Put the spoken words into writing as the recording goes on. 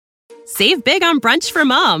Save big on brunch for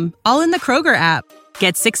mom, all in the Kroger app.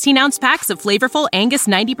 Get 16-ounce packs of flavorful Angus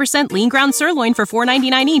 90% lean ground sirloin for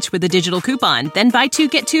 $4.99 each with a digital coupon. Then buy 2,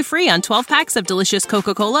 get 2 free on 12 packs of delicious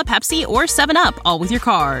Coca-Cola, Pepsi, or 7-Up, all with your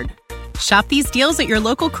card. Shop these deals at your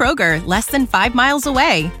local Kroger, less than 5 miles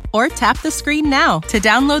away. Or tap the screen now to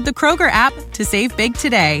download the Kroger app to save big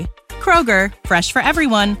today. Kroger, fresh for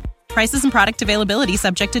everyone. Prices and product availability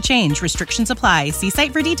subject to change. Restrictions apply. See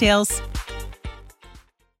site for details.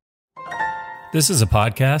 This is a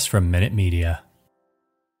podcast from Minute Media.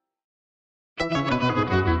 You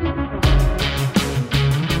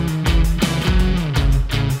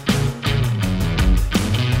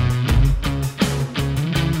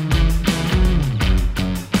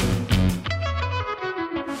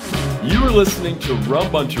are listening to Rum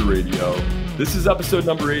Bunter Radio. This is episode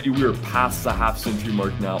number 80. We are past the half-century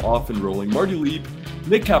mark now, off and rolling. Marty Leap,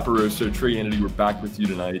 Nick Caparoso, Trey Hannity, we're back with you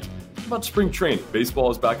tonight. About spring training.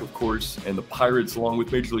 Baseball is back, of course, and the Pirates, along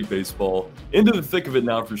with Major League Baseball, into the thick of it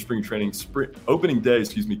now for spring training. Opening day,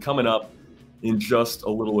 coming up in just a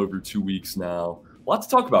little over 2 weeks now. Lots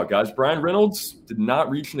to talk about, guys. Bryan Reynolds did not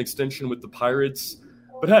reach an extension with the Pirates,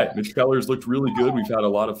 but hey, Mitch Keller's looked really good. We've had a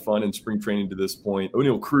lot of fun in spring training to this point.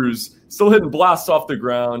 Oneil Cruz still hitting blasts off the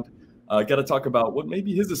ground. Got to talk about what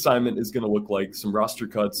maybe his assignment is going to look like. Some roster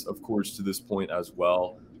cuts, of course, to this point as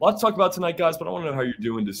well. A lot to talk about tonight, guys, but I want to know how you're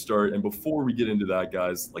doing to start. And before we get into that,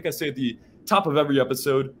 guys, like I say at the top of every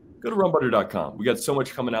episode, go to rumbutter.com. We got so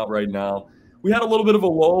much coming out right now. We had a little bit of a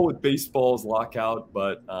lull with baseball's lockout,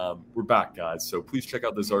 but we're back, guys. So please check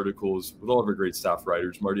out those articles with all of our great staff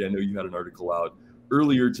writers. Marty, I know you had an article out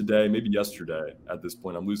earlier today, maybe yesterday at this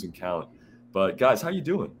point. I'm losing count. But, guys, how you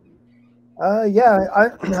doing? Yeah,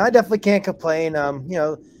 I definitely can't complain.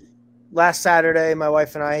 Last Saturday, my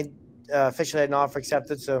wife and I officially had an offer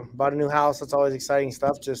accepted, so bought a new house. That's always exciting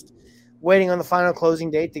stuff. Just waiting on the final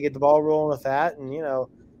closing date to get the ball rolling with that. And,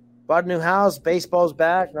 bought a new house. Baseball's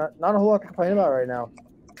back. Not a whole lot to complain about right now.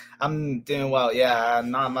 I'm doing well. Yeah,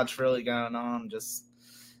 not much really going on. Just,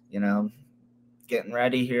 getting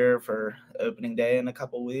ready here for opening day in a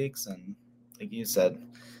couple weeks. And like you said,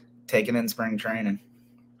 taking in spring training.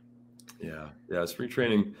 Yeah, spring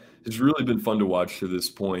training has really been fun to watch to this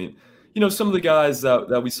point. Some of the guys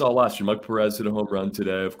that we saw last year, Mike Perez hit a home run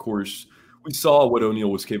today. Of course, we saw what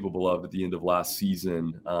Oneil was capable of at the end of last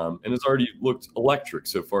season and has already looked electric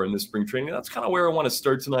so far in this spring training. That's kind of where I want to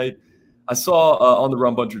start tonight. I saw on the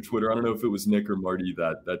Rum Bunter Twitter, I don't know if it was Nick or Marty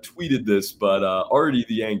that tweeted this, but already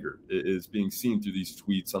the anger is being seen through these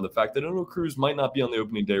tweets on the fact that Oneil Cruz might not be on the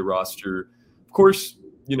opening day roster. Of course,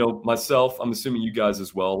 myself, I'm assuming you guys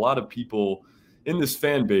as well, a lot of people in this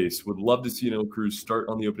fan base would love to see Oneil Cruz start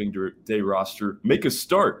on the opening day roster, make a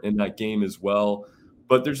start in that game as well,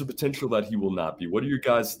 but there's a potential that he will not be. What are your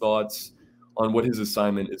guys' thoughts on what his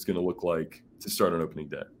assignment is going to look like to start on opening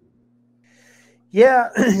day? Yeah,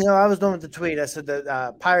 I was done with the tweet. I said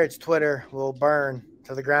that Pirates Twitter will burn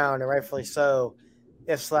to the ground, and rightfully so,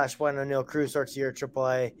 if/when Oneil Cruz starts the year at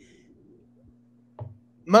AAA.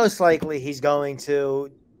 Most likely he's going to.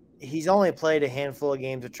 He's only played a handful of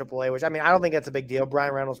games at AAA, which, I don't think that's a big deal.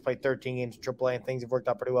 Bryan Reynolds played 13 games at AAA, and things have worked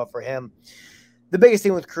out pretty well for him. The biggest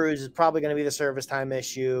thing with Cruz is probably going to be the service time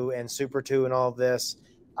issue and Super 2 and all of this.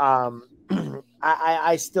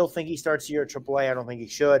 I still think he starts the year at AAA. I don't think he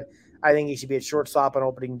should. I think he should be at shortstop on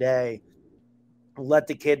opening day. Let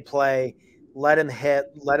the kid play. Let him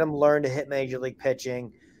hit. Let him learn to hit major league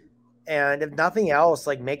pitching. And if nothing else,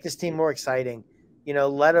 make this team more exciting.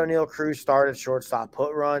 Let Oneil Cruz start at shortstop.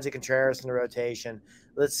 Put Roansy Contreras in the rotation.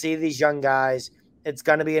 Let's see these young guys. It's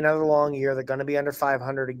going to be another long year. They're going to be under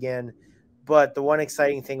 500 again. But the one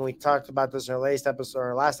exciting thing, we talked about this in our last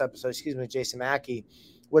episode, Jason Mackey.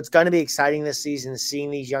 What's going to be exciting this season is seeing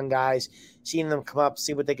these young guys, seeing them come up,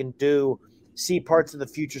 see what they can do, see parts of the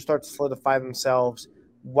future start to solidify themselves.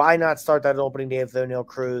 Why not start that opening day with Oneil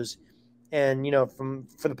Cruz? And,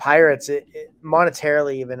 for the Pirates, it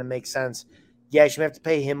monetarily even, it makes sense. Yeah, you should have to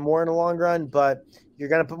pay him more in the long run, but you're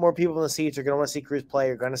going to put more people in the seats. You're going to want to see Cruz play.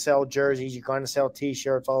 You're going to sell jerseys. You're going to sell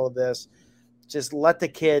T-shirts, all of this. Just let the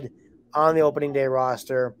kid on the opening day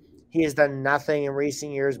roster. He has done nothing in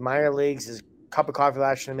recent years. Minor leagues, his cup of coffee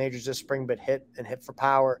last year in the majors this spring, but hit for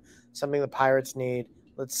power, something the Pirates need.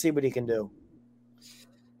 Let's see what he can do.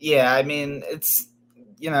 Yeah, it's,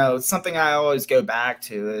 something I always go back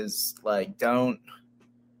to is,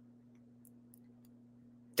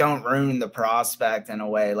 don't ruin the prospect in a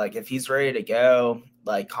way. If he's ready to go,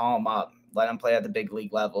 call him up, let him play at the big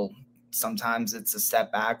league level. Sometimes it's a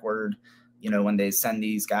step backward, when they send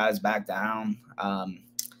these guys back down,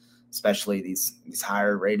 especially these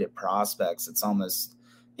higher rated prospects. It's almost,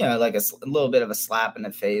 like a little bit of a slap in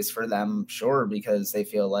the face for them, sure, because they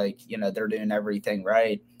feel like, they're doing everything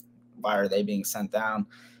right. Why are they being sent down?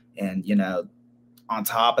 And, on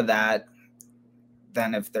top of that,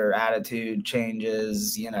 then if their attitude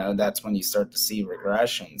changes, that's when you start to see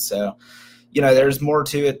regression. So, there's more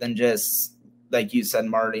to it than just, like you said,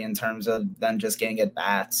 Marty, in terms of them just getting at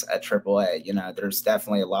bats at AAA. There's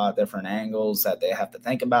definitely a lot of different angles that they have to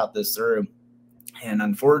think about this through. And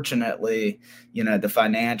unfortunately, the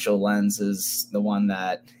financial lens is the one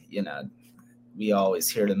that, we always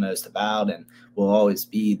hear the most about and will always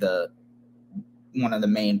be one of the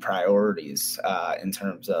main priorities in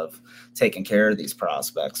terms of taking care of these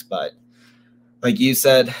prospects. But like you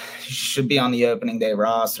said, should be on the opening day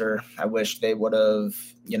roster. I wish they would have,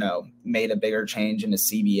 made a bigger change in the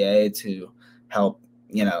CBA to help,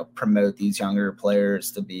 promote these younger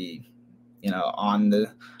players to be, on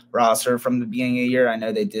the roster from the beginning of the year. I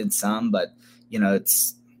know they did some, but,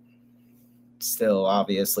 it's still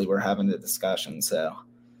obviously we're having the discussion. So,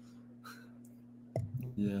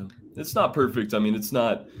 yeah, it's not perfect. I mean, it's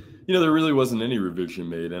not, there really wasn't any revision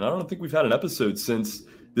made. And I don't think we've had an episode since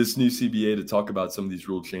this new CBA to talk about some of these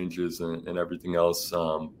rule changes and everything else.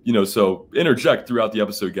 So interject throughout the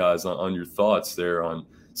episode, guys, on your thoughts there on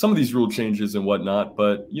some of these rule changes and whatnot.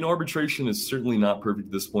 But, arbitration is certainly not perfect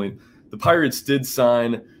at this point. The Pirates did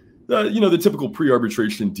sign, the typical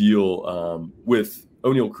pre-arbitration deal with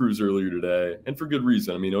Oneil Cruz earlier today, and for good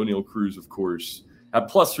reason. I mean, Oneil Cruz, of course, at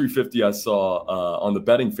plus 350, I saw on the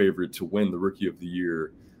betting favorite to win the Rookie of the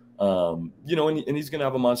Year. And he's going to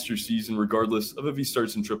have a monster season regardless of if he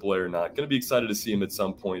starts in AAA or not. Going to be excited to see him at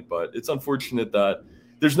some point, but it's unfortunate that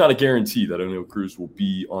there's not a guarantee that Oneil Cruz will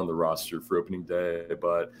be on the roster for opening day.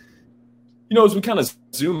 But, as we kind of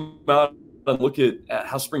zoom out and look at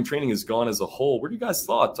how spring training has gone as a whole, what are you guys'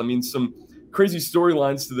 thoughts? I mean, some crazy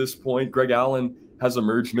storylines to this point. Greg Allen has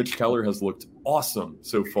emerged. Mitch Keller has looked awesome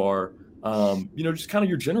so far. Just kind of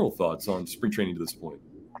your general thoughts on spring training to this point.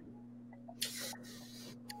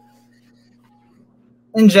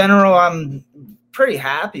 In general, I'm pretty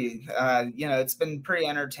happy. It's been pretty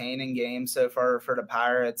entertaining game so far for the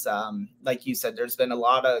Pirates. Like you said, there's been a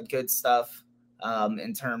lot of good stuff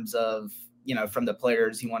in terms of, from the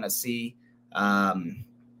players you want to see. Like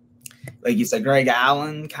you said, Greg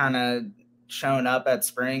Allen kind of showing up at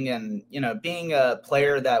spring and, being a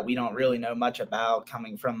player that we don't really know much about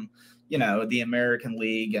coming from, the American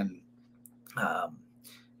League and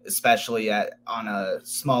especially on a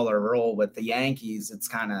smaller role with the Yankees. It's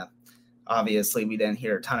kind of obviously we didn't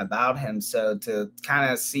hear a ton about him. So to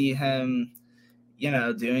kind of see him,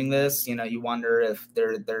 doing this, you wonder if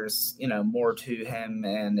there's, more to him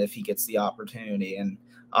and if he gets the opportunity. And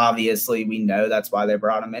obviously we know that's why they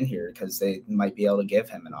brought him in here, because they might be able to give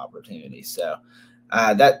him an opportunity. So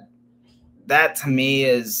that to me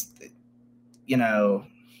is,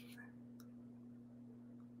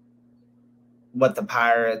 what the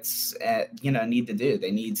Pirates, need to do.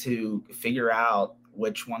 They need to figure out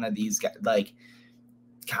which one of these guys,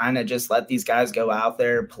 kind of just let these guys go out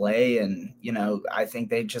there, play. And, I think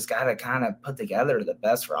they just got to kind of put together the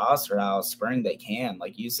best roster out of spring they can.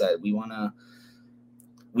 Like you said, we want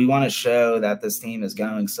to show that this team is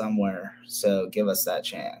going somewhere. So give us that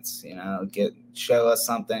chance, show us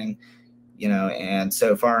something, and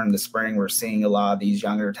so far in the spring, we're seeing a lot of these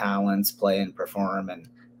younger talents play and perform, and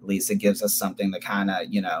at least it gives us something to kind of,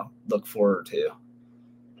 look forward to.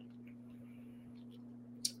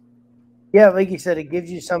 Yeah, like you said, it gives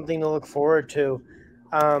you something to look forward to.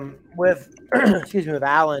 With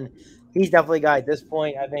Allen, he's definitely a guy at this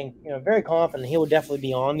point, I think, very confident he will definitely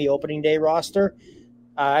be on the opening day roster.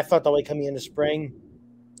 I thought that way coming into spring.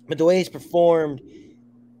 But the way he's performed,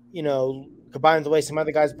 combined with the way some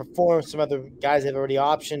other guys perform, some other guys have already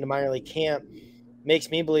optioned to minor league camp,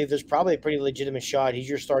 makes me believe there's probably a pretty legitimate shot. He's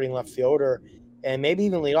your starting left fielder and maybe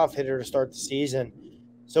even leadoff hitter to start the season.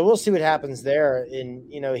 So we'll see what happens there. And,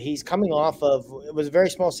 he's coming off of – it was a very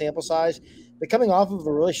small sample size, but coming off of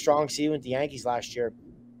a really strong season with the Yankees last year.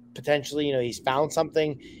 Potentially, he's found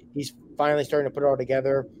something. He's finally starting to put it all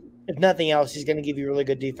together. If nothing else, he's going to give you really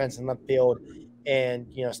good defense in left field and,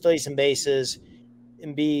 steal you some bases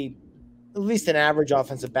and be at least an average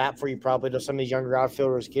offensive bat for you probably till some of these younger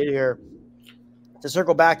outfielders get here. To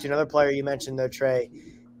circle back to another player you mentioned, though, Trey,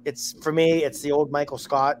 it's the old Michael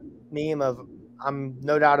Scott meme of I'm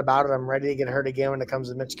no doubt about it. I'm ready to get hurt again when it comes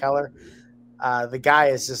to Mitch Keller. The guy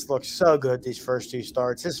has just looked so good these first two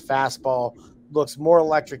starts. His fastball looks more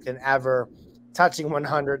electric than ever, touching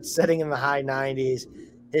 100, sitting in the high 90s.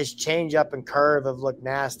 His changeup and curve have looked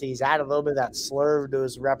nasty. He's added a little bit of that slurve to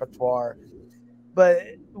his repertoire. But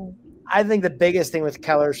I think the biggest thing with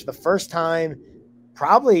Keller is for the first time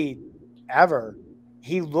probably ever.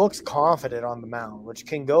 He looks confident on the mound, which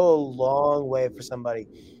can go a long way for somebody.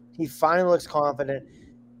 He finally looks confident.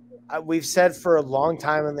 We've said for a long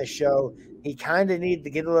time on this show, he kind of needed to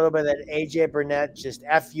get a little bit of that AJ Burnett, just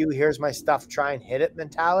F you, here's my stuff, try and hit it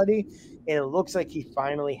mentality. And it looks like he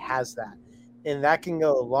finally has that. And that can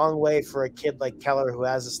go a long way for a kid like Keller who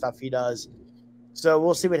has the stuff he does. So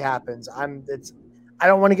we'll see what happens. I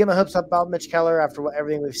don't want to get my hopes up about Mitch Keller after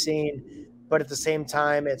everything we've seen, but at the same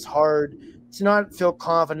time, it's hard to not feel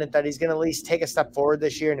confident that he's going to at least take a step forward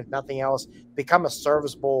this year, and if nothing else, become a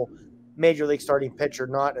serviceable major league starting pitcher,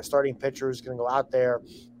 not a starting pitcher who's going to go out there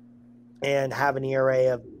and have an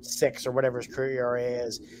ERA of 6 or whatever his career ERA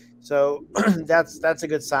is. So that's a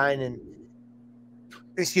good sign. And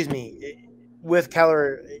with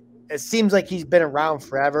Keller, it seems like he's been around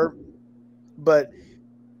forever, but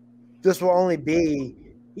this will only be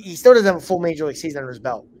 – he still doesn't have a full major league season under his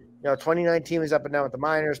belt. 2019 was up and down with the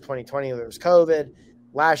minors. 2020, there was COVID.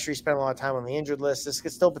 Last year, he spent a lot of time on the injured list. This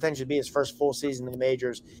could still potentially be his first full season in the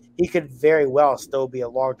majors. He could very well still be a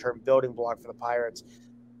long-term building block for the Pirates.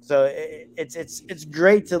 So it's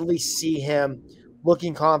great to at least see him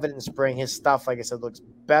looking confident in spring. His stuff, like I said, looks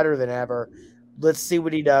better than ever. Let's see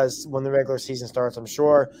what he does when the regular season starts. I'm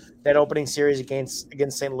sure that opening series against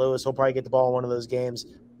St. Louis, he'll probably get the ball in one of those games.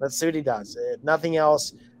 Let's see what he does. If nothing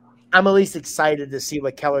else, I'm at least excited to see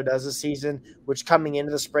what Keller does this season, which coming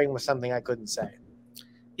into the spring was something I couldn't say.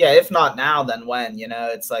 Yeah, if not now, then when?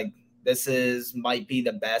 It's like this might be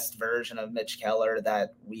the best version of Mitch Keller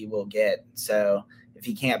that we will get. So if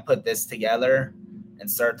he can't put this together and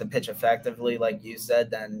start to pitch effectively, like you said,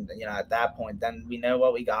 then, at that point, then we know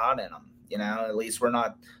what we got in him. At least we're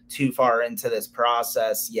not too far into this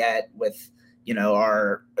process yet with,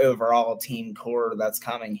 our overall team core that's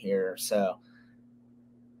coming here. So,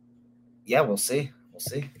 yeah, we'll see.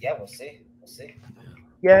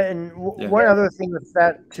 Yeah, and one other thing with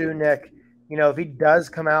that too, Nick, if he does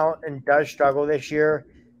come out and does struggle this year,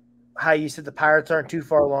 how you said the Pirates aren't too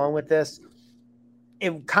far along with this,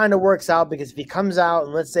 it kind of works out because if he comes out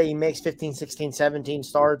and let's say he makes 15, 16, 17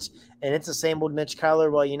 starts and it's the same old Mitch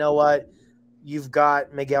Keller, well, you know what? You've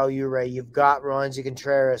got Miguel Ure, you've got Roansy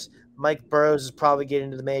Contreras, Mike Burrows is probably getting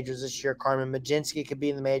into the majors this year. Carmen Mlodzinski could be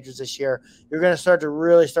in the majors this year. You're going to start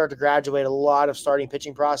to graduate a lot of starting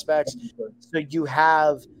pitching prospects. So you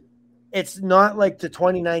have – it's not like the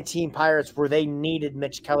 2019 Pirates where they needed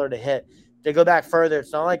Mitch Keller to hit. To go back further,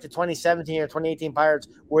 it's not like the 2017 or 2018 Pirates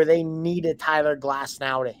where they needed Tyler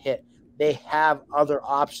Glasnow to hit. They have other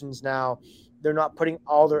options now. They're not putting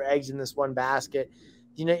all their eggs in this one basket.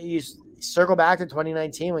 You circle back to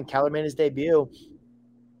 2019 when Keller made his debut –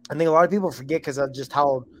 I think a lot of people forget because of just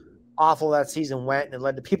how awful that season went and it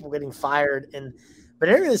led to people getting fired. But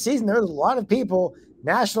during the season, there was a lot of people,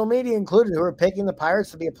 national media included, who were picking the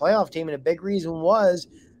Pirates to be a playoff team. And a big reason was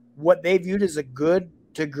what they viewed as a good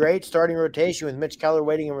to great starting rotation with Mitch Keller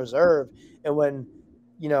waiting in reserve. And when,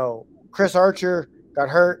 Chris Archer got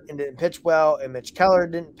hurt and didn't pitch well and Mitch Keller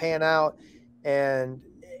didn't pan out and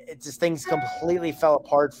it just things completely fell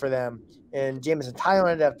apart for them. And Jameson Tyler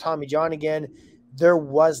ended up Tommy John again. There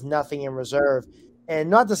was nothing in reserve. And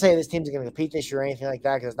not to say this team's going to compete this year or anything like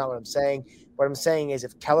that, because that's not what I'm saying. What I'm saying is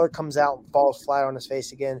if Keller comes out and falls flat on his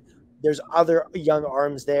face again, there's other young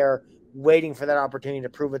arms there waiting for that opportunity to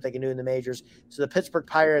prove what they can do in the majors. So the Pittsburgh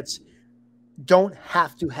Pirates don't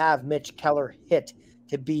have to have Mitch Keller hit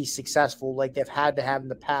to be successful like they've had to have in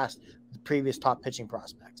the past with the previous top pitching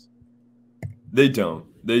prospects. They don't.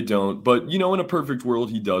 But, in a perfect world,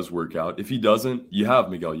 he does work out. If he doesn't, you have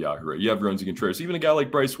Miguel Yajure. You have Roansy Contreras. Even a guy like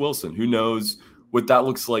Bryce Wilson. Who knows what that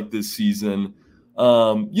looks like this season.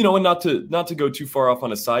 And not to go too far off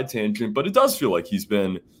on a side tangent, but it does feel like he's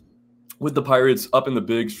been with the Pirates up in the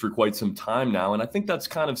bigs for quite some time now. And I think that's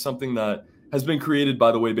kind of something that has been created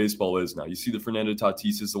by the way baseball is now. You see the Fernando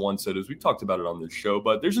Tatis is the one said, as we've talked about it on this show,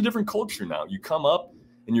 but there's a different culture now. You come up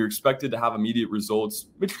and you're expected to have immediate results.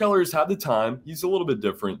 Mitch Keller has had the time. He's a little bit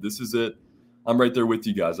different. This is it. I'm right there with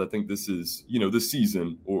you guys. I think this is, this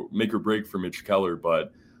season or make or break for Mitch Keller.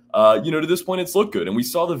 But, to this point, it's looked good. And we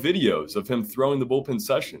saw the videos of him throwing the bullpen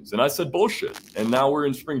sessions. And I said bullshit. And now we're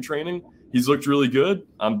in spring training. He's looked really good.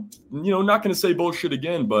 I'm, not going to say bullshit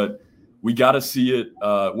again, but we got to see it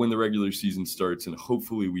when the regular season starts. And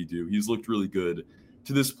hopefully we do. He's looked really good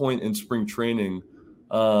to this point in spring training.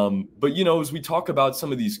 But, as we talk about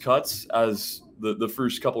some of these cuts, as the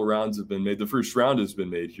first couple rounds have been made, the first round has been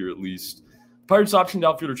made here at least. Pirates optioned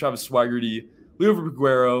outfielder Travis Swaggerty, Leo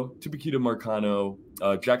Verguero to Paquito Marcano,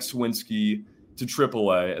 Jack Sawinski to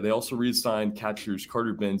AAA. They also reassigned catchers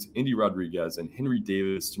Carter Benz, Indy Rodriguez, and Henry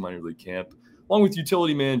Davis to minor league camp, along with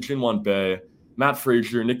utility man Jinwan Bae, Matt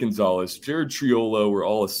Frazier, Nick Gonzalez, Jared Triolo were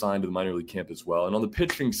all assigned to the minor league camp as well. And on the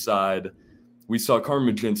pitching side, we saw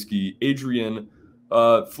Carmen Mlodzinski, Adrian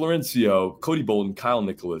Florencio, Cody Bolton, Kyle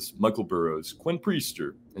Nicholas, Michael Burrows, Quinn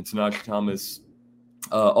Priester, and Tanashi Thomas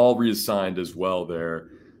all reassigned as well there.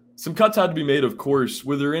 Some cuts had to be made, of course.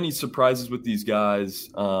 Were there any surprises with these guys?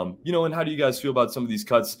 And how do you guys feel about some of these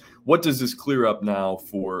cuts? What does this clear up now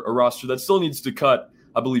for a roster that still needs to cut,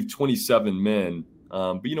 I believe, 27 men?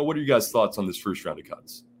 But what are you guys' thoughts on this first round of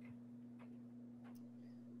cuts?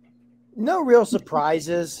 No real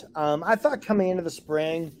surprises. I thought coming into the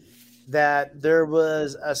spring that there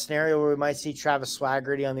was a scenario where we might see Travis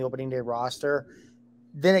Swaggerty on the opening day roster.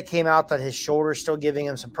 Then it came out that his shoulder's still giving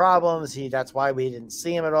him some problems. That's why we didn't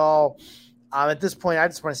see him at all. At this point, I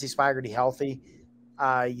just want to see Swaggerty healthy.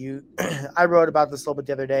 I wrote about this a little bit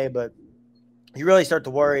the other day, but you really start to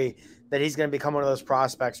worry that he's going to become one of those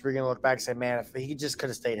prospects where you're going to look back and say, man, if he just could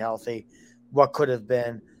have stayed healthy, what could have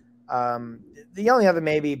been? The only other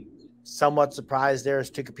maybe somewhat surprised there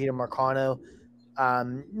is Tucupita Marcano.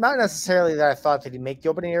 Not necessarily that I thought that he'd make the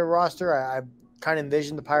opening day roster. I kind of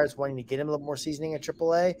envisioned the Pirates wanting to get him a little more seasoning at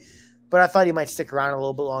AAA, but I thought he might stick around a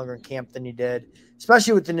little bit longer in camp than he did,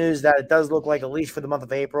 especially with the news that it does look like, at least for the month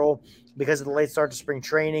of April, because of the late start to spring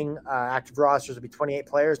training, active rosters will be 28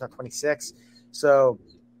 players, not 26. So,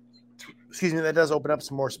 that does open up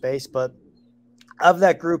some more space. But of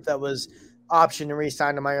that group that was optioned to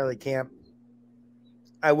re-sign to minor league camp,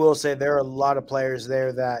 I will say there are a lot of players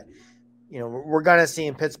there that we're going to see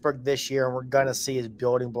in Pittsburgh this year, and we're going to see his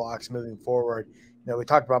building blocks moving forward. We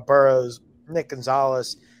talked about Burrows, Nick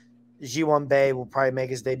Gonzalez, Ji-Hwan Bae will probably make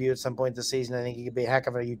his debut at some point this season. I think he could be a heck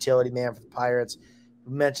of a utility man for the Pirates.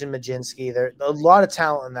 We mentioned Mlodzinski. There's a lot of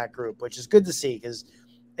talent in that group, which is good to see because,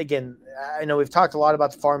 again, I know we've talked a lot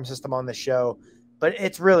about the farm system on the show, but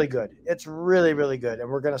it's really good. It's really, really good, and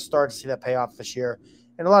we're going to start to see that payoff this year.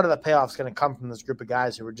 And a lot of the payoff is going to come from this group of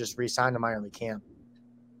guys who were just re-signed to minor league camp.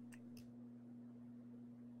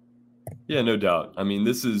 Yeah, no doubt. I mean,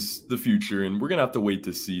 this is the future, and we're going to have to wait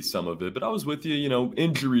to see some of it. But I was with you,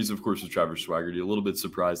 injuries, of course, with Travis Swaggerty. A little bit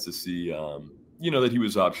surprised to see, that he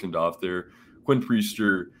was optioned off there. Quinn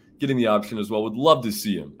Priester getting the option as well. Would love to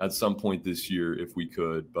see him at some point this year if we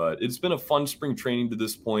could. But it's been a fun spring training to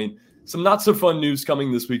this point. Some not so fun news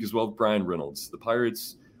coming this week as well with Bryan Reynolds. The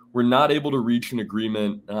Pirates were not able to reach an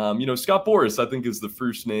agreement. Scott Boras, I think, is the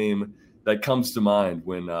first name that comes to mind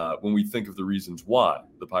when we think of the reasons why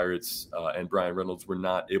the Pirates and Bryan Reynolds were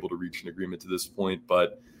not able to reach an agreement to this point.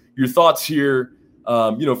 But your thoughts here,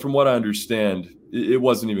 from what I understand, it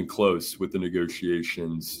wasn't even close with the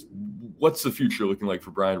negotiations. What's the future looking like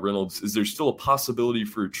for Bryan Reynolds? Is there still a possibility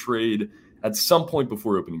for a trade at some point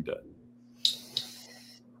before opening day?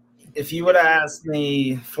 If you would have asked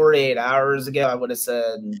me 48 hours ago, I would have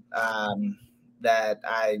said that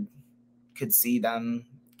I could see them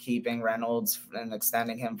keeping Reynolds and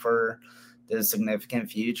extending him for the significant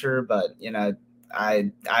future. But,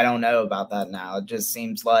 I don't know about that now. It just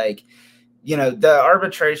seems like, the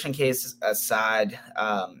arbitration case aside,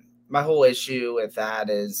 my whole issue with that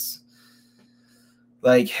is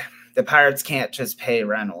like the Pirates can't just pay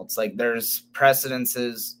Reynolds. Like there's precedents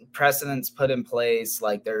put in place.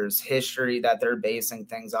 Like there's history that they're basing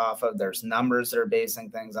things off of. There's numbers they're basing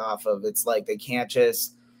things off of. It's like they can't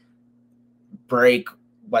just break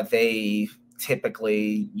what they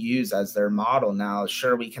typically use as their model. Now,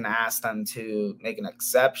 sure, we can ask them to make an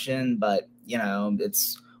exception, but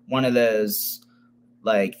it's one of those,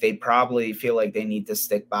 like, they probably feel like they need to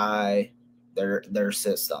stick by their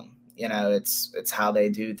system. It's how they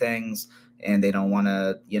do things, and they don't want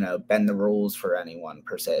to, bend the rules for anyone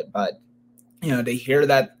per se. But, to hear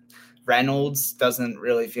that Reynolds doesn't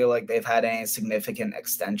really feel like they've had any significant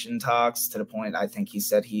extension talks, to the point I think he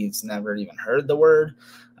said he's never even heard the word.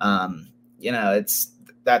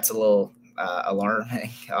 That's a little alarming,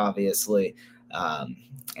 obviously. And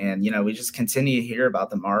we just continue to hear about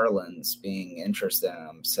the Marlins being interested in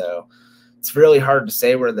him. So it's really hard to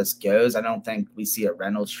say where this goes. I don't think we see a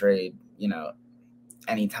Reynolds trade,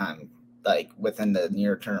 anytime like within the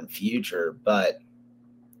near term future, but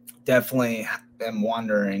definitely am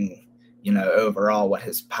wondering, overall what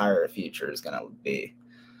his Pirate future is going to be.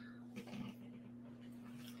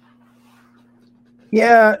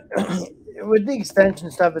 Yeah, with the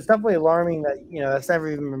extension stuff, it's definitely alarming that, that's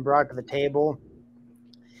never even been brought to the table.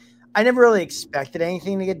 I never really expected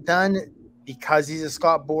anything to get done because he's a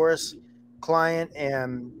Scott Boras client,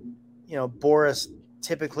 and, Boras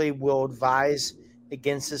typically will advise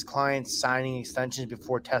against his clients signing extensions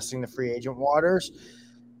before testing the free agent waters.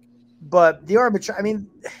 But the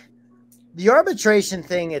The arbitration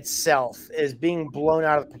thing itself is being blown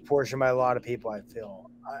out of proportion by a lot of people, I feel.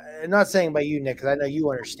 I'm not saying by you, Nick, because I know you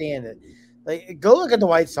understand it. Like, go look at the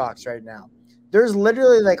White Sox right now. There's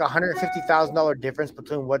literally like $150,000 difference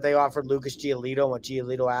between what they offered Lucas Giolito and what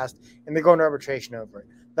Giolito asked, and they're going to arbitration over it.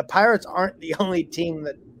 The Pirates aren't the only team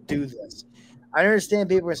that do this. I understand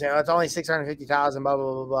people are saying, oh, it's only $650,000, blah, blah,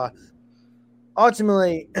 blah, blah.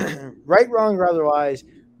 Ultimately, right, wrong, or otherwise,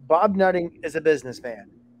 Bob Nutting is a businessman.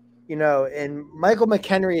 You know, and Michael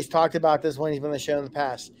McHenry has talked about this when he's been on the show in the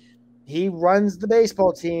past. He runs the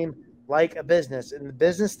baseball team like a business. And the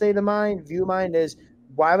business state of mind, view of mind is,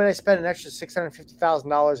 why would I spend an extra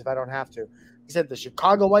 $650,000 if I don't have to? He said the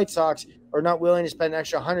Chicago White Sox are not willing to spend an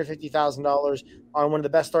extra $150,000 on one of the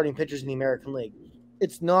best starting pitchers in the American League.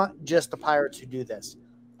 It's not just the Pirates who do this.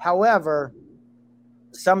 However,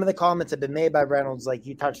 some of the comments have been made by Reynolds, like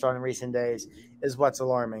you touched on in recent days, is what's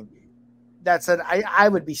alarming. That said, I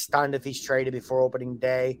would be stunned if he's traded before opening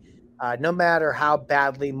day. No matter how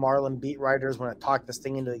badly Marlin beat writers want to talk this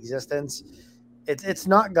thing into existence, it's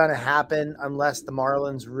not going to happen unless the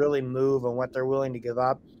Marlins really move on what they're willing to give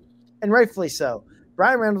up, and rightfully so.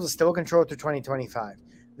 Bryan Reynolds is still controlled through 2025.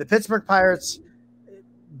 The Pittsburgh Pirates,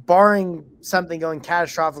 barring something going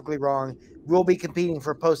catastrophically wrong, will be competing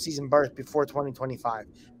for a postseason berth before 2025.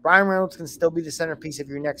 Bryan Reynolds can still be the centerpiece of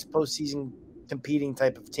your next postseason competing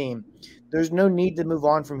type of team. There's no need to move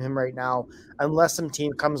on from him right now unless some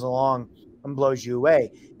team comes along and blows you away.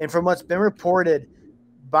 And from what's been reported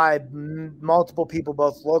by multiple people,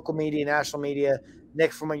 both local media and national media,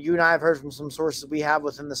 Nick, from what you and I have heard from some sources we have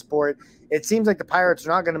within the sport, it seems like the Pirates are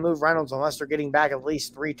not going to move Reynolds unless they're getting back at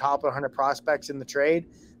least 3 top 100 prospects in the trade.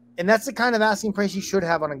 And that's the kind of asking price you should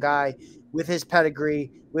have on a guy with his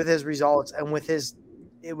pedigree, with his results, and with his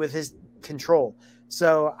control.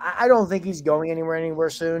 So I don't think he's going anywhere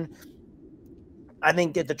soon. I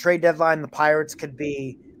think at the trade deadline, the Pirates could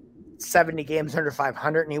be 70 games under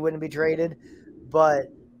 500 and he wouldn't be traded. But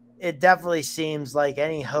it definitely seems like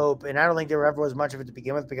any hope, and I don't think there ever was much of it to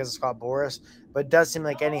begin with because of Scott Boras, but it does seem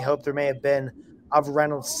like any hope there may have been of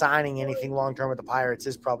Reynolds signing anything long-term with the Pirates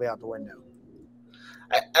is probably out the window.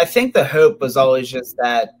 I think the hope was always just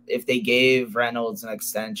that if they gave Reynolds an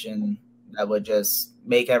extension, that would just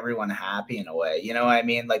make everyone happy in a way. You know what I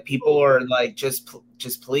mean? Like, people are like, just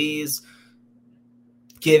please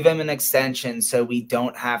give him an extension so we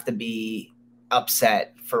don't have to be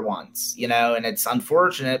upset for once, you know? And it's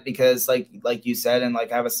unfortunate because like you said, and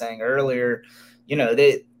like I was saying earlier, you know,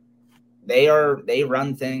 they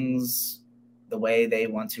run things the way they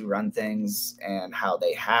want to run things and how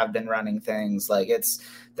they have been running things. Like,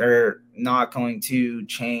 they're not going to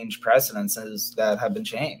change precedences that have been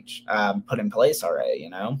put in place already, you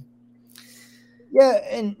know? Yeah,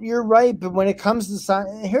 and you're right. But when it comes to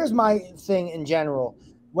here's my thing in general.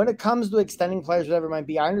 When it comes to extending players, whatever it might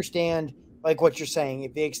be, I understand like what you're saying.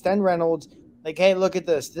 If they extend Reynolds, like, hey, look at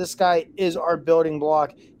this. This guy is our building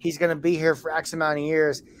block. He's going to be here for X amount of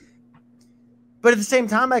years. But at the same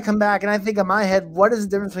time, I come back and I think in my head, what is the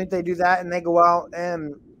difference between if they do that and they go out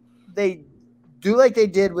and they do like they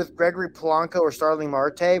did with Gregory Polanco or Starling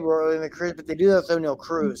Marte early in the career, but they do that with O'Neal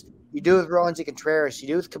Cruz. You do it with Roansy Contreras. You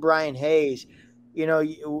do it with Ke'Bryan Hayes. You know,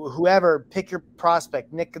 whoever, pick your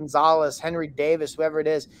prospect, Nick Gonzalez, Henry Davis, whoever it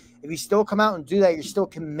is. If you still come out and do that, you're still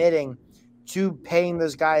committing to paying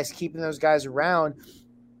those guys, keeping those guys around.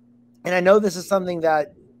 And I know this is something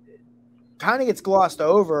that kind of gets glossed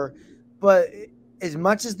over, but as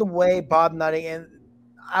much as the way Bob Nutting, and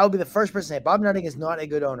I'll be the first person to say, Bob Nutting is not a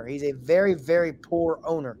good owner. He's a very, very poor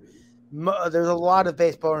owner. There's a lot of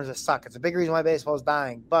baseball owners that suck. It's a big reason why baseball is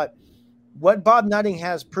dying. But what Bob Nutting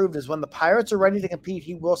has proved is when the Pirates are ready to compete,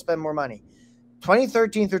 he will spend more money.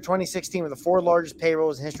 2013 through 2016 were the 4 largest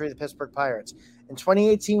payrolls in history of the Pittsburgh Pirates. In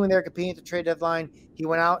 2018, when they were competing at the trade deadline, he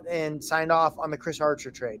went out and signed off on the Chris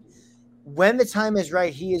Archer trade. When the time is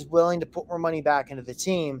right, he is willing to put more money back into the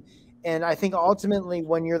team. And I think ultimately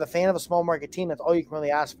when you're the fan of a small market team, that's all you can really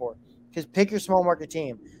ask for. Because pick your small market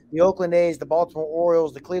team. The Oakland A's, the Baltimore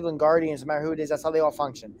Orioles, the Cleveland Guardians, no matter who it is, that's how they all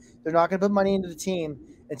function. They're not going to put money into the team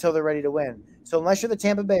until they're ready to win. So unless you're the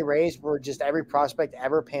Tampa Bay Rays, where just every prospect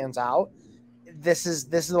ever pans out, this is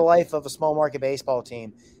the life of a small market baseball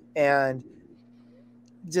team. And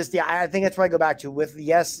just, yeah, I think that's where I go back to with,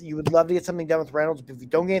 yes, you would love to get something done with Reynolds, but if you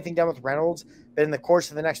don't get anything done with Reynolds, but in the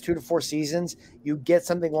course of the next 2 to 4 seasons, you get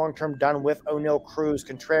something long-term done with O'Neal Cruz,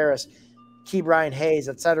 Contreras, Ke'Bryan Hayes,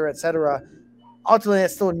 et cetera, ultimately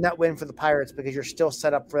that's still a net win for the Pirates because you're still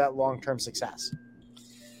set up for that long-term success.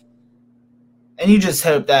 And you just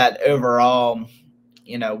hope that overall,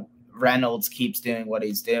 you know, Reynolds keeps doing what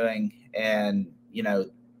he's doing. And, you know,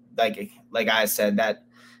 like I said, that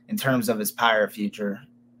in terms of his Pirate future,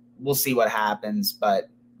 we'll see what happens. But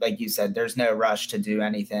like you said, there's no rush to do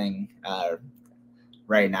anything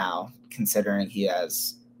right now, considering he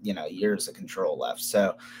has, years of control left.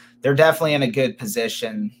 So they're definitely in a good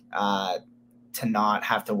position to not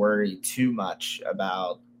have to worry too much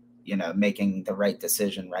about, making the right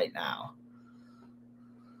decision right now.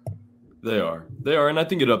 They are. And I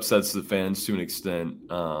think it upsets the fans to an extent.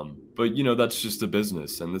 But, that's just a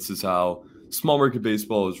business. And this is how small market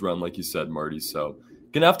baseball is run, like you said, Marty. So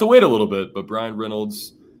going to have to wait a little bit. But Bryan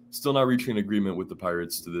Reynolds still not reaching an agreement with the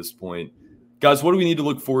Pirates to this point. Guys, what do we need to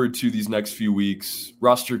look forward to these next few weeks?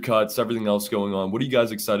 Roster cuts, everything else going on. What are you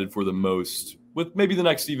guys excited for the most with maybe the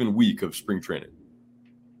next even week of spring training?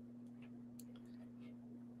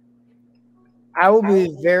 I will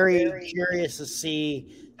be very curious to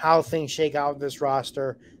see how things shake out with this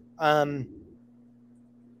roster. I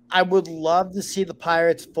would love to see the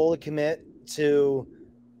Pirates fully commit to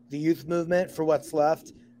the youth movement for what's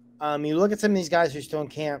left. You look at some of these guys who are still in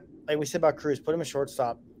camp, like we said about Cruz, put him at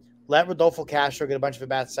shortstop. Let Rodolfo Castro get a bunch of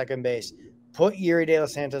at-bats second base. Put Yuri De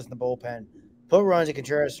Los Santos in the bullpen. Put Roansy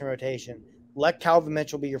Contreras in rotation. Let Calvin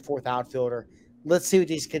Mitchell be your fourth outfielder. Let's see what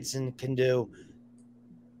these kids can do.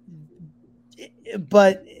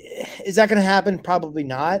 But is that going to happen? Probably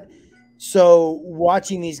not. So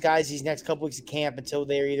watching these guys these next couple weeks of camp until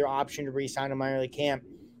they're either optioned to re-sign a minor league camp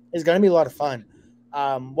is going to be a lot of fun.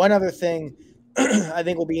 One other thing I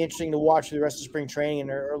think will be interesting to watch for the rest of spring training and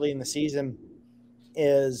early in the season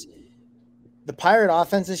is the Pirate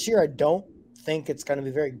offense this year. I don't think it's going to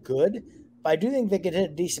be very good, but I do think they can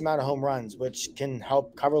hit a decent amount of home runs, which can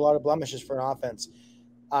help cover a lot of blemishes for an offense.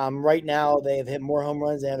 Right now, they have hit more home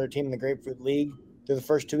runs than any other team in the Grapefruit League through the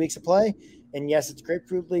first 2 weeks of play. And yes, it's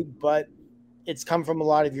Grapefruit League, but it's come from a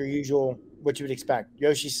lot of your usual, what you would expect.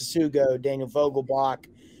 Yoshi Tsutsugo, Daniel Vogelbach,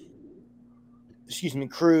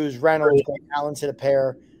 Cruz, Reynolds, Greg Allen's hit a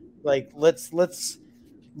pair. Like, let's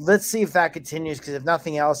see if that continues, because if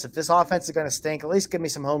nothing else, if this offense is going to stink, at least give me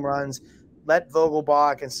some home runs. Let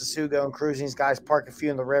Vogelbach and Tsutsugo and Cruz and these guys park a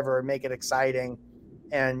few in the river and make it exciting.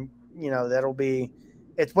 And, that'll be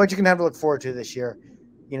 – it's what you can have to look forward to this year.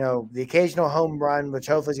 The occasional home run, which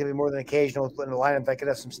hopefully is going to be more than occasional in the lineup that could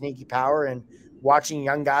have some sneaky power, and watching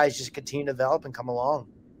young guys just continue to develop and come along.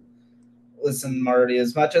 Listen, Marty,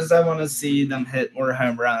 as much as I want to see them hit more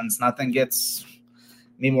home runs, nothing gets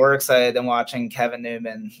me more excited than watching Kevin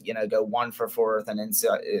Newman, go 1 for 4 with an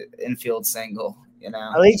infield single,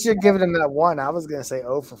 At least you're giving him that one. I was going to say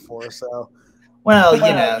 0 for 4, so. Well,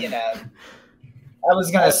 I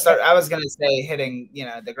was gonna say hitting,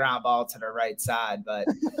 the ground ball to the right side, but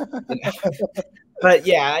but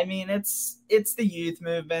yeah, I mean it's the youth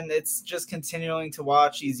movement. It's just continuing to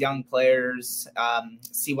watch these young players,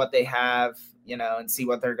 see what they have, and see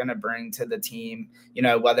what they're gonna bring to the team,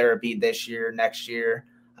 whether it be this year, next year.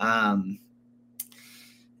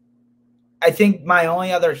 I think my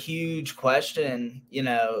only other huge question,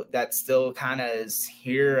 that still kind of is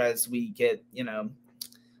here as we get,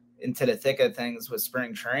 into the thick of things with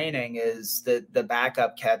spring training is the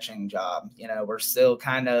backup catching job. We're still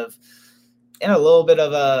kind of in a little bit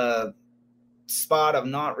of a spot of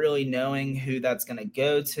not really knowing who that's going to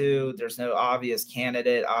go to. There's no obvious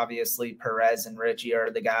candidate. Obviously, Perez and Richie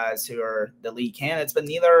are the guys who are the lead candidates, but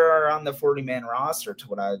neither are on the 40-man roster to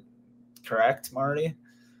what I correct, Marty?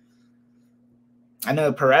 I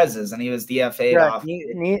know Perez is, and he was DFA'd off.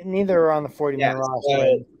 Neither are on the 40-man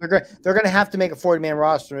roster. They're going to have to make a 40-man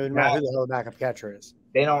roster no matter who the hell the backup catcher is.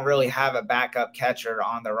 They don't really have a backup catcher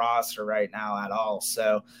on the roster right now at all.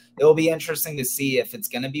 So it will be interesting to see if it's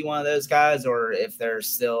going to be one of those guys or if there's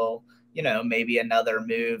still, maybe another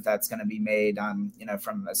move that's going to be made on,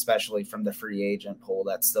 especially from the free agent pool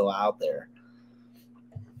that's still out there.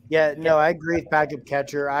 Yeah, no, I agree with backup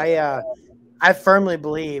catcher. I firmly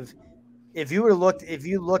believe if you looked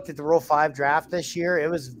at the Rule 5 draft this year, it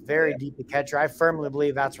was very deep at catcher. I firmly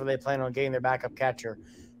believe that's where they plan on getting their backup catcher.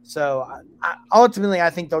 So ultimately, I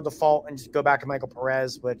think they'll default and just go back to Michael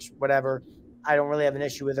Perez, which whatever. I don't really have an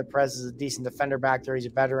issue with it. Perez is a decent defender back there. He's a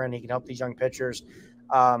veteran. He can help these young pitchers.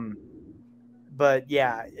 But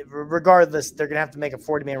yeah, regardless, they're going to have to make a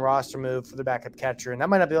 40-man roster move for the backup catcher. And that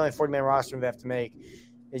might not be the only 40-man roster move they have to make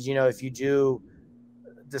is, if you do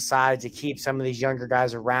decide to keep some of these younger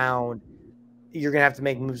guys around, you're going to have to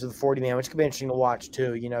make moves with the 40-man, which could be interesting to watch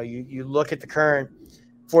too. You look at the current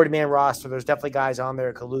 40-man roster, there's definitely guys on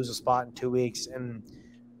there who could lose a spot in 2 weeks. And,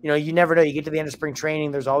 you never know. You get to the end of spring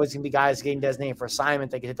training, there's always going to be guys getting designated for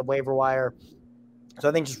assignment. They can hit the waiver wire. So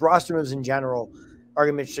I think just roster moves in general are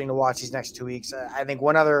going to be interesting to watch these next 2 weeks. I think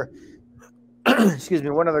one other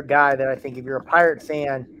guy that I think if you're a Pirate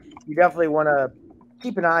fan, you definitely want to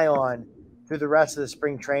keep an eye on through the rest of the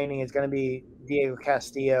spring training is going to be Diego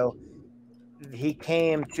Castillo. He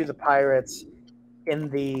came to the Pirates in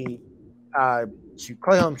the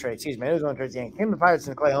Clay Holmes trade. Excuse me. It was on trade. He came to the Pirates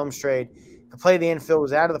in the Clay Holmes trade to play the infield,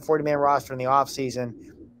 was out of the 40-man roster in the offseason,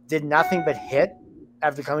 did nothing but hit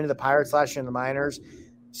after coming to the Pirates last year in the minors.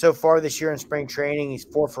 So far this year in spring training, he's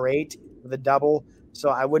 4 for 8 with a double. So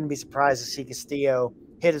I wouldn't be surprised to see Castillo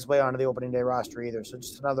hit his way onto the opening day roster either. So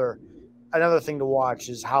just another thing to watch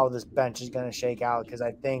is how this bench is going to shake out, because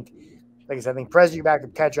I think, like I said, I think Prezi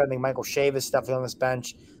backup catcher. I think Michael Shave is definitely on this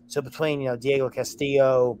bench. So between Diego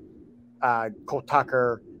Castillo, Cole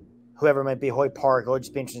Tucker, whoever it might be, Hoy Park, it'll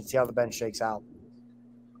just be interesting to see how the bench shakes out.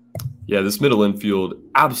 Yeah, this middle infield,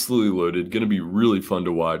 absolutely loaded. Going to be really fun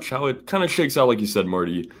to watch. How it kind of shakes out, like you said,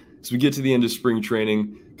 Marty, as we get to the end of spring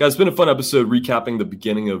training. Guys, it's been a fun episode recapping the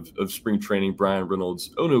beginning of spring training, Bryan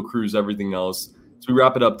Reynolds, Ono Cruz, everything else. As we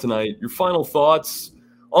wrap it up tonight, your final thoughts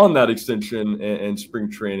on that extension and spring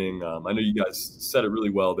training. I know you guys said it really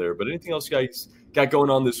well there, but anything else you guys got going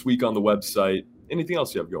on this week on the website? Anything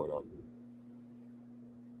else you have going on?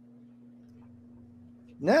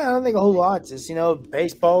 No, I don't think a whole lot. It's just,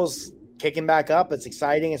 baseball's kicking back up. It's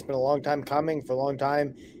exciting. It's been a long time coming. For a long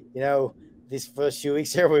time, these first few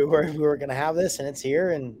weeks here, we were going to have this, and it's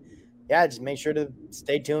here. And, yeah, just make sure to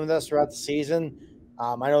stay tuned with us throughout the season.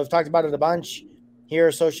 I know we've talked about it a bunch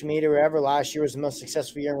here, social media, wherever. Last year was the most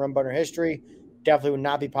successful year in Rum Bunter history. Definitely would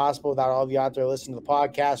not be possible without all of you out there listening to the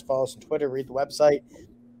podcast. Follow us on Twitter, read the website.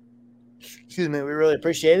 Excuse me. We really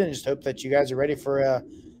appreciate it, and just hope that you guys are ready for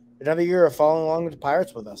another year of following along with the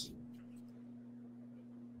Pirates with us.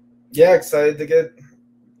 Yeah, excited to get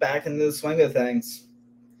back into the swing of things.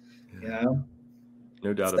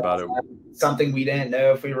 No doubt about it. Something we didn't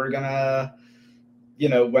know if we were going to,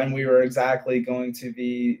 when we were exactly going to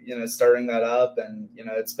be, starting that up. And,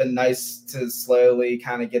 it's been nice to slowly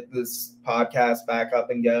kind of get this podcast back up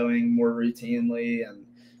and going more routinely. And,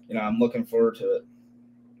 I'm looking forward to it.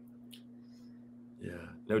 Yeah,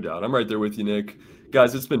 no doubt. I'm right there with you, Nick.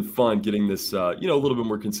 Guys, it's been fun getting this, a little bit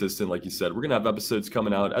more consistent. Like you said, we're going to have episodes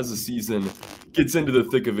coming out as the season gets into the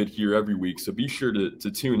thick of it here every week. So be sure to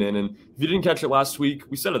tune in. And if you didn't catch it last week,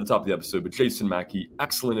 we said at the top of the episode, but Jason Mackey,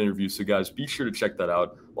 excellent interview. So guys, be sure to check that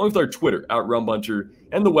out, along with our Twitter, @RumBunter,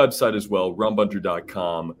 and the website as well,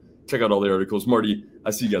 rumbunter.com. Check out all the articles. Marty,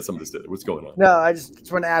 I see you got something to say. What's going on? No, I just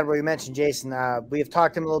want to add where you mentioned Jason. We have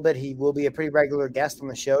talked to him a little bit. He will be a pretty regular guest on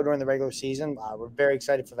the show during the regular season. We're very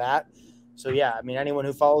excited for that. So, yeah, I mean, anyone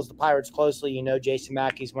who follows the Pirates closely, Jason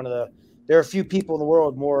Mackey's there are a few people in the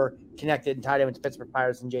world more connected and tied in with the Pittsburgh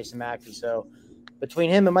Pirates than Jason Mackey. So, between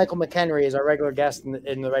him and Michael McHenry as our regular guest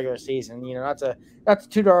in the regular season, not to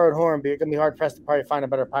toot our own horn, but you're going to be hard-pressed to probably find a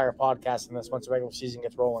better Pirate podcast than this once the regular season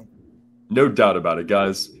gets rolling. No doubt about it,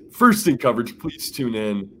 guys. First in coverage, please tune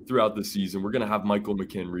in throughout the season. We're going to have Michael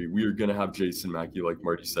McHenry. We are going to have Jason Mackey, like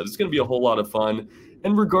Marty said. It's going to be a whole lot of fun.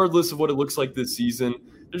 And regardless of what it looks like this season,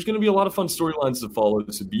 there's going to be a lot of fun storylines to follow,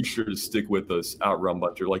 so be sure to stick with us at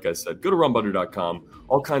RumBunter. Like I said, go to rumbunter.com.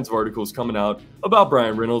 All kinds of articles coming out about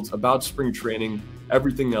Bryan Reynolds, about spring training,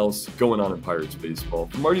 everything else going on in Pirates baseball.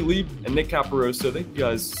 For Marty Leib and Nick Caparoso, thank you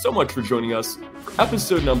guys so much for joining us for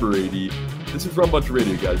episode number 80. This is RumBunter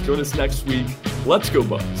Radio, guys. Join us next week. Let's go,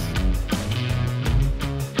 Bucks.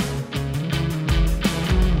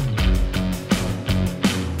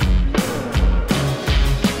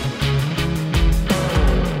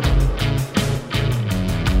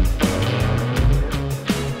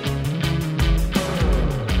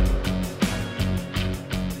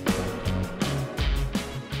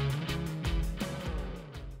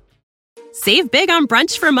 Save big on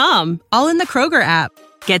brunch for mom, all in the Kroger app.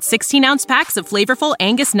 Get 16-ounce packs of flavorful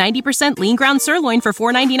Angus 90% lean ground sirloin for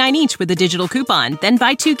 $4.99 each with a digital coupon. Then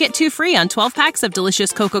buy 2, get 2 free on 12 packs of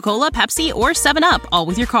delicious Coca-Cola, Pepsi, or 7-Up, all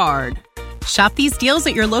with your card. Shop these deals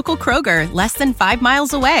at your local Kroger, less than 5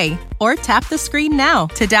 miles away. Or tap the screen now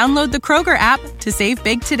to download the Kroger app to save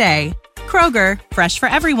big today. Kroger, fresh for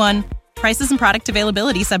everyone. Prices and product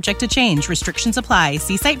availability subject to change. Restrictions apply.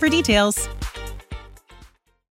 See site for details.